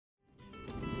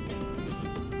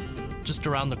Just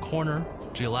around the corner,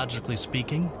 geologically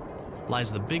speaking,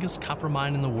 lies the biggest copper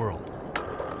mine in the world,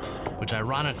 which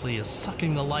ironically is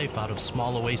sucking the life out of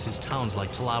small oasis towns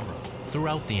like Talabra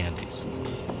throughout the Andes.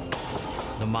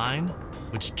 The mine,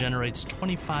 which generates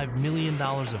 $25 million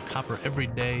of copper every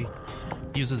day,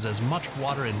 uses as much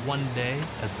water in one day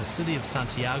as the city of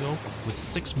Santiago, with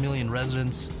 6 million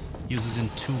residents, uses in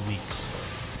 2 weeks.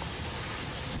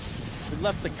 We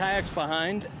left the kayaks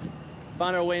behind,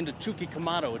 found our way into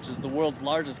Chuquicamata, which is the world's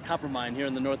largest copper mine here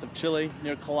in the north of Chile,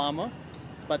 near Calama.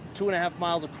 It's about 2.5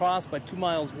 miles across by 2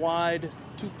 miles wide,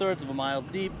 2/3 of a mile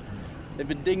deep. They've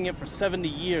been digging it for 70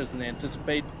 years, and they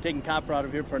anticipate taking copper out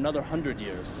of here for another 100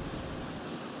 years.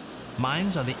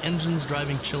 Mines are the engines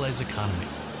driving Chile's economy.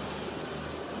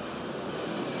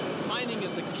 Mining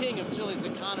is the king of Chile's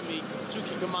economy.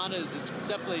 Chuquicamata is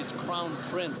definitely its crown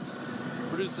prince.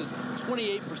 Produces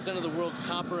 28% of the world's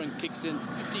copper and kicks in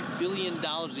 $50 billion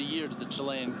a year to the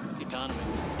Chilean economy.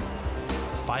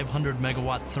 500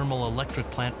 megawatt thermal electric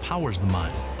plant powers the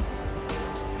mine.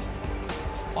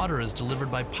 Water is delivered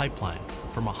by pipeline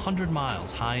from 100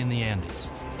 miles high in the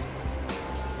Andes.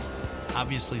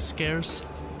 Obviously scarce,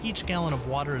 each gallon of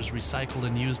water is recycled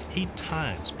and used 8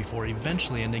 times before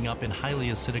eventually ending up in highly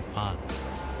acidic ponds.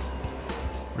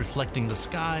 Reflecting the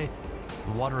sky,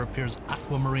 the water appears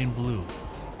aquamarine blue,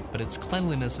 but its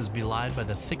cleanliness is belied by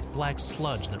the thick black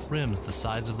sludge that rims the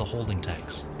sides of the holding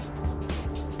tanks.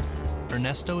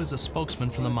 Ernesto is a spokesman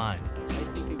for the mine.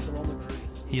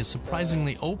 He is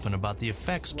surprisingly open about the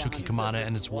effects Chuquicamata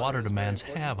and its water demands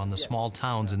have on the small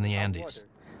towns in the Andes.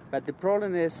 But the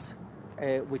problem is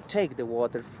we take the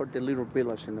water for the little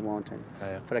village in the mountain.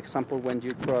 For example, when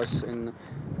you cross in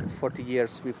 40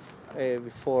 years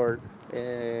before,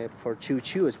 for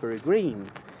Chuchu is very green,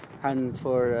 and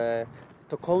for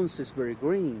Tocons is very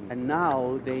green. And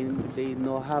now they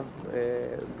not have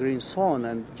green zone,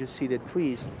 and you see the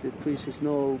trees. The trees is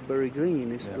not very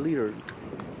green, it's little.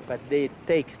 But they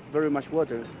take very much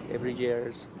water every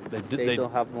year. They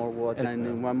don't have more water, and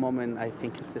in one moment I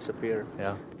think it's disappeared.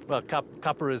 Yeah. Well,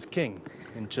 copper is king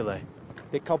in Chile.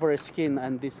 The copper is king,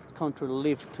 and this country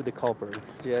lives to the copper.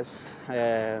 Yes,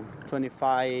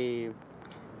 $25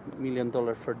 million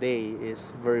per day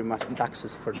is very much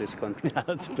taxes for this country.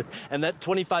 Yeah, and that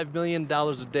 $25 million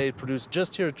a day produced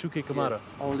just here at Chuquicamata?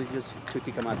 Yes, only just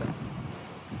Chuquicamata.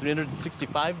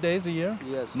 365 days a year?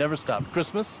 Yes. Never stop.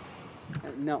 Christmas?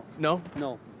 No. No?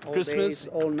 No. All Christmas? days,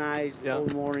 all nights, all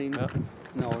morning. Yeah.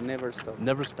 No, never stop.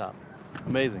 Never stop.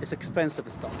 Amazing. It's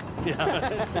expensive stuff. Yeah.